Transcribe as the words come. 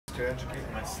to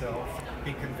educate myself,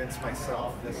 be convinced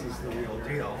myself this is the real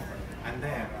deal, and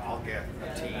then I'll get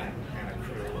a team and a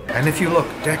crew. And if you look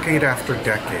decade after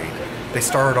decade, they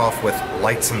started off with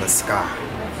lights in the sky,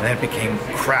 and then it became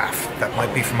craft that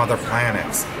might be from other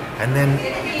planets. And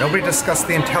then nobody discussed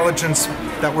the intelligence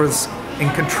that was in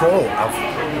control of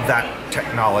that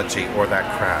technology or that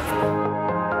craft.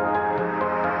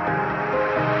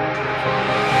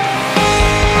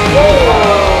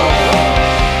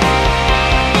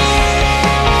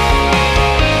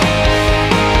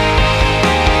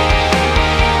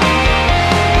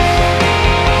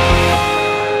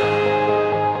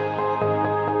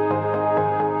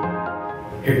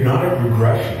 Hypnotic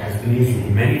regression has been used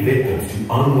with many victims to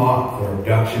unlock their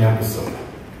abduction episode.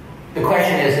 The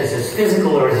question is this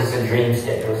physical or is this a dream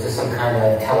state? Or is this some kind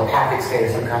of telepathic state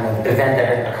or some kind of event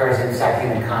that occurs inside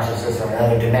human consciousness or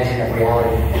another dimension of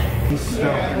reality?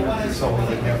 Someone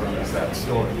would never miss that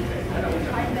story.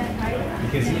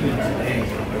 Because even today,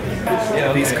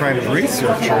 these kind of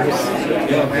researchers,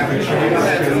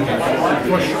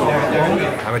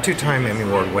 I'm a two-time Emmy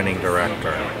Award winning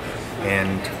director,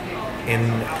 and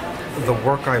in the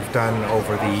work I've done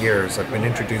over the years, I've been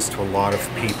introduced to a lot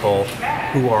of people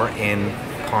who are in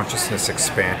consciousness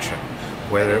expansion,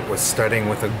 whether it was studying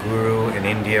with a guru in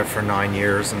India for 9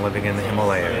 years and living in the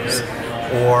Himalayas,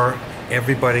 or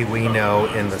everybody we know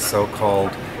in the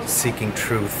so-called seeking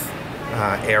truth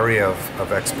area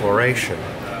of exploration.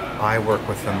 I work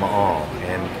with them all,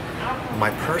 and my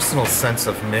personal sense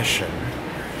of mission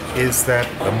is that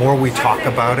the more we talk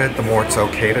about it, the more it's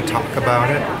okay to talk about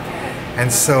it. And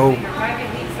so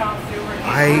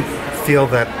I feel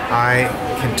that I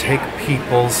can take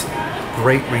people's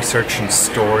great research and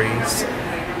stories,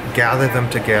 gather them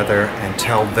together and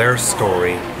tell their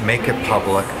story, make it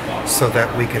public, so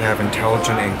that we can have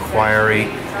intelligent inquiry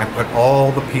and put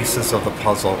all the pieces of the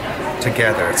puzzle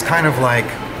together. It's kind of like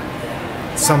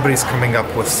somebody's coming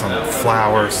up with some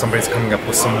flour, somebody's coming up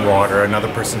with some water, another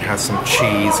person has some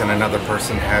cheese, and another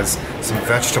person has some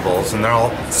vegetables, and they're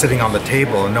all sitting on the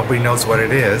table and nobody knows what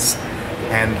it is.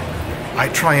 And I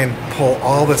try and pull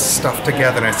all this stuff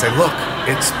together and I say, look,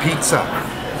 it's pizza.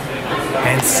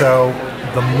 And so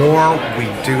the more we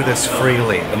do this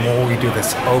freely, the more we do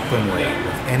this openly,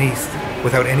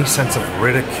 without any sense of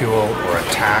ridicule or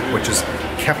attack, which has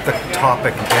kept the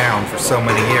topic down for so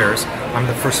many years. I'm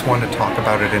the first one to talk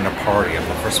about it in a party. I'm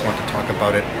the first one to talk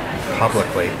about it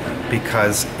publicly,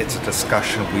 because it's a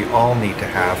discussion we all need to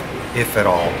have, if at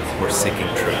all we're seeking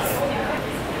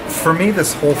truth. For me,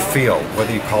 this whole field,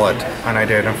 whether you call it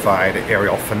unidentified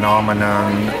aerial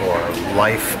phenomenon or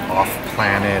life off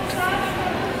planet,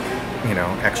 you know,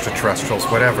 extraterrestrials,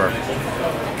 whatever,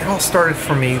 it all started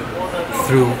for me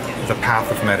through the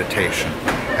path of meditation.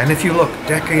 And if you look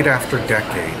decade after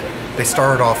decade, they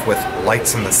started off with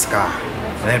lights in the sky,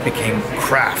 and then it became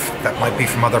craft that might be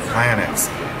from other planets.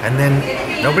 And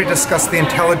then nobody discussed the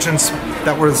intelligence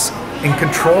that was in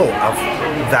control of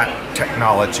that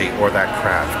technology or that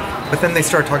craft. But then they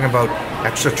started talking about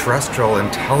extraterrestrial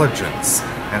intelligence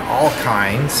and all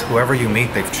kinds. Whoever you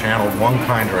meet, they've channeled one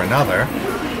kind or another.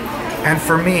 And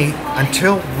for me,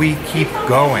 until we keep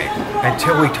going,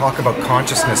 until we talk about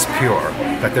consciousness pure,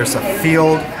 that there's a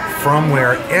field from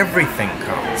where everything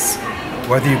comes,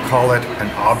 whether you call it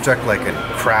an object like a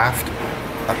craft,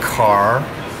 a car,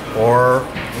 or,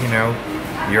 you know,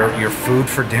 your food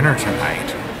for dinner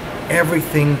tonight,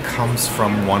 everything comes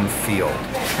from one field.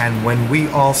 And when we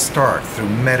all start through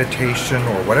meditation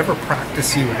or whatever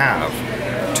practice you have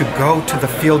to go to the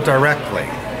field directly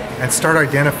and start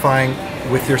identifying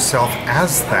with yourself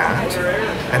as that,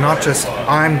 and not just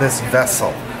I'm this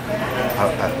vessel,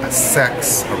 a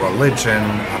sex, a religion,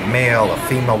 a male, a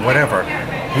female, whatever.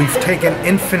 We've taken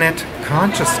infinite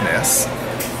consciousness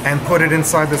and put it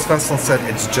inside this vessel and said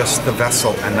it's just the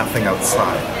vessel and nothing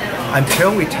outside.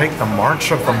 Until we take the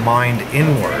march of the mind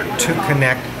inward to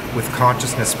connect with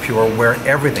consciousness pure, where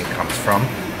everything comes from,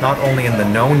 not only in the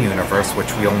known universe,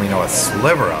 which we only know a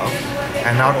sliver of,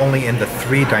 and not only in the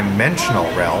three-dimensional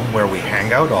realm where we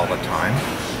hang out all the time,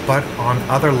 but on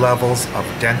other levels of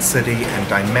density and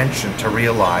dimension, to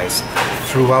realize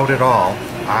throughout it all,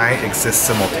 I exist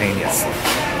simultaneously.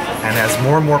 And as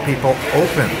more and more people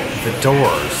open the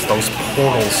doors, those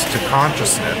portals to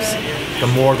consciousness, the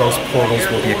more those portals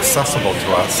will be accessible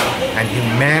to us, and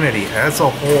humanity as a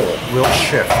whole will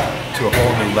shift to a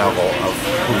whole new level of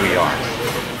who we are.